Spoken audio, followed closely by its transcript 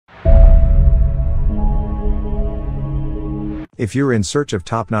If you're in search of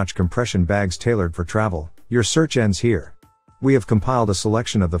top-notch compression bags tailored for travel, your search ends here. We have compiled a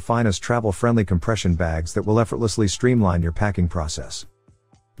selection of the finest travel-friendly compression bags that will effortlessly streamline your packing process.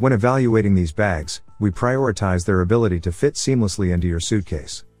 When evaluating these bags, we prioritize their ability to fit seamlessly into your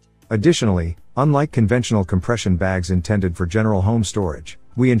suitcase. Additionally, unlike conventional compression bags intended for general home storage,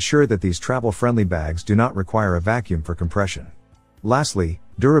 we ensure that these travel-friendly bags do not require a vacuum for compression. Lastly,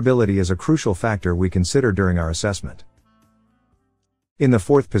 durability is a crucial factor we consider during our assessment. In the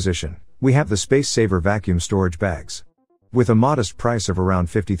fourth position, we have the Spacesaver vacuum storage bags. With a modest price of around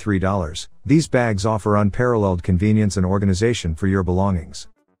 $53, these bags offer unparalleled convenience and organization for your belongings.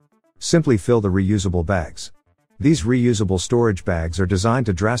 Simply fill the reusable bags. These reusable storage bags are designed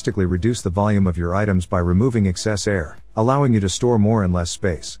to drastically reduce the volume of your items by removing excess air, allowing you to store more in less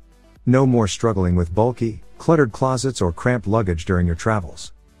space. No more struggling with bulky, cluttered closets or cramped luggage during your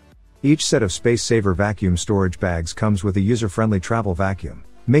travels. Each set of Spacesaver vacuum storage bags comes with a user-friendly travel vacuum,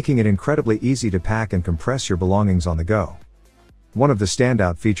 making it incredibly easy to pack and compress your belongings on the go. One of the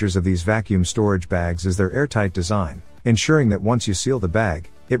standout features of these vacuum storage bags is their airtight design, ensuring that once you seal the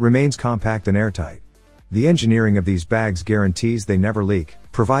bag, it remains compact and airtight. The engineering of these bags guarantees they never leak,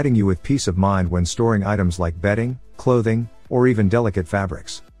 providing you with peace of mind when storing items like bedding, clothing, or even delicate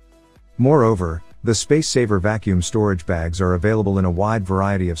fabrics. Moreover, the Spacesaver vacuum storage bags are available in a wide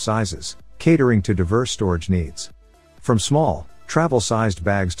variety of sizes, catering to diverse storage needs. From small, travel-sized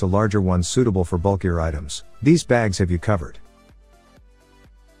bags to larger ones suitable for bulkier items, these bags have you covered.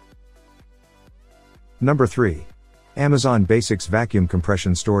 Number 3. Amazon Basics Vacuum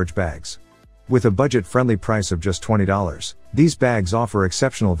Compression Storage Bags. With a budget-friendly price of just $20, these bags offer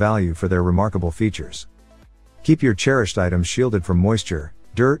exceptional value for their remarkable features. Keep your cherished items shielded from moisture,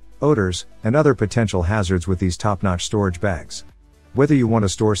 dirt, odors, and other potential hazards with these top-notch storage bags. Whether you want to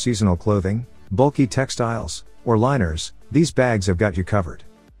store seasonal clothing, bulky textiles, or liners, these bags have got you covered.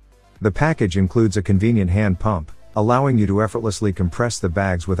 The package includes a convenient hand pump, allowing you to effortlessly compress the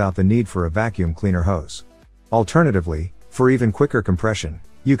bags without the need for a vacuum cleaner hose. Alternatively, for even quicker compression,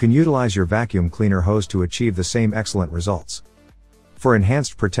 you can utilize your vacuum cleaner hose to achieve the same excellent results. For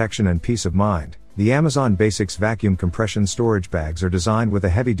enhanced protection and peace of mind, the Amazon Basics vacuum compression storage bags are designed with a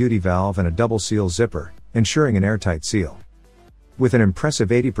heavy-duty valve and a double-seal zipper, ensuring an airtight seal. With an impressive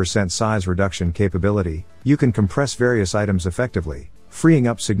 80% size reduction capability, you can compress various items effectively, freeing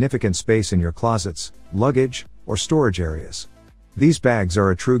up significant space in your closets, luggage, or storage areas. These bags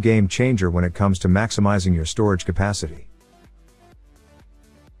are a true game changer when it comes to maximizing your storage capacity.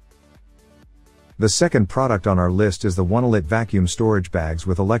 The second product on our list is the WANALIT vacuum storage bags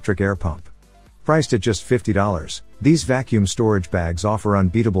with electric air pump. Priced at just $50, these vacuum storage bags offer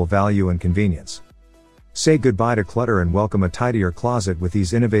unbeatable value and convenience. Say goodbye to clutter and welcome a tidier closet with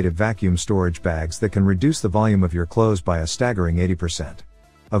these innovative vacuum storage bags that can reduce the volume of your clothes by a staggering 80%.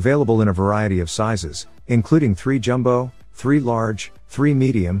 Available in a variety of sizes, including 3 jumbo, 3 large, 3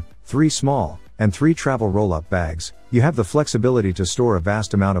 medium, 3 small, and 3 travel roll-up bags, you have the flexibility to store a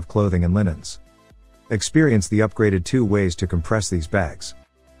vast amount of clothing and linens. Experience the upgraded 2 ways to compress these bags.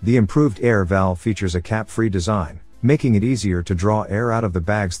 The improved air valve features a cap-free design, making it easier to draw air out of the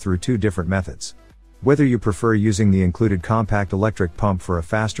bags through 2 different methods. Whether you prefer using the included compact electric pump for a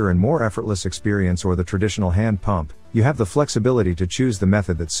faster and more effortless experience or the traditional hand pump, you have the flexibility to choose the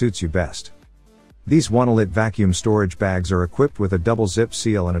method that suits you best. These WANALIT vacuum storage bags are equipped with a double zip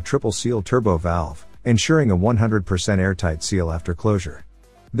seal and a triple seal turbo valve, ensuring a 100% airtight seal after closure.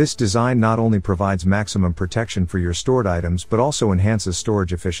 This design not only provides maximum protection for your stored items but also enhances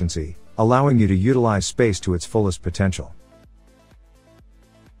storage efficiency, allowing you to utilize space to its fullest potential.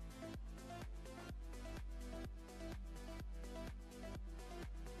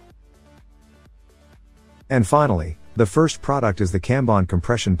 And finally, the first product is the Cambond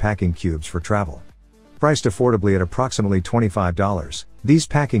compression packing cubes for travel. Priced affordably at approximately $25, these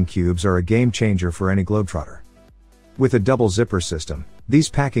packing cubes are a game changer for any globetrotter. With a double zipper system, these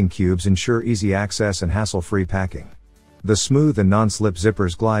packing cubes ensure easy access and hassle-free packing. The smooth and non-slip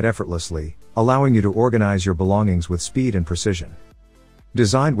zippers glide effortlessly, allowing you to organize your belongings with speed and precision.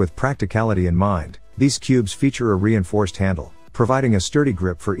 Designed with practicality in mind, these cubes feature a reinforced handle, providing a sturdy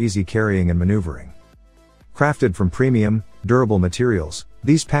grip for easy carrying and maneuvering. Crafted from premium, durable materials,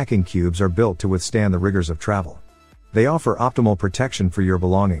 these packing cubes are built to withstand the rigors of travel. They offer optimal protection for your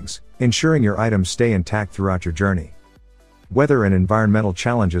belongings, ensuring your items stay intact throughout your journey. Weather and environmental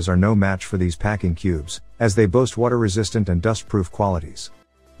challenges are no match for these packing cubes, as they boast water-resistant and dust-proof qualities.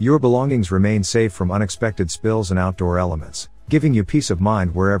 Your belongings remain safe from unexpected spills and outdoor elements, giving you peace of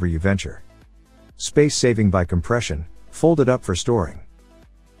mind wherever you venture. Space saving by compression, folded up for storing.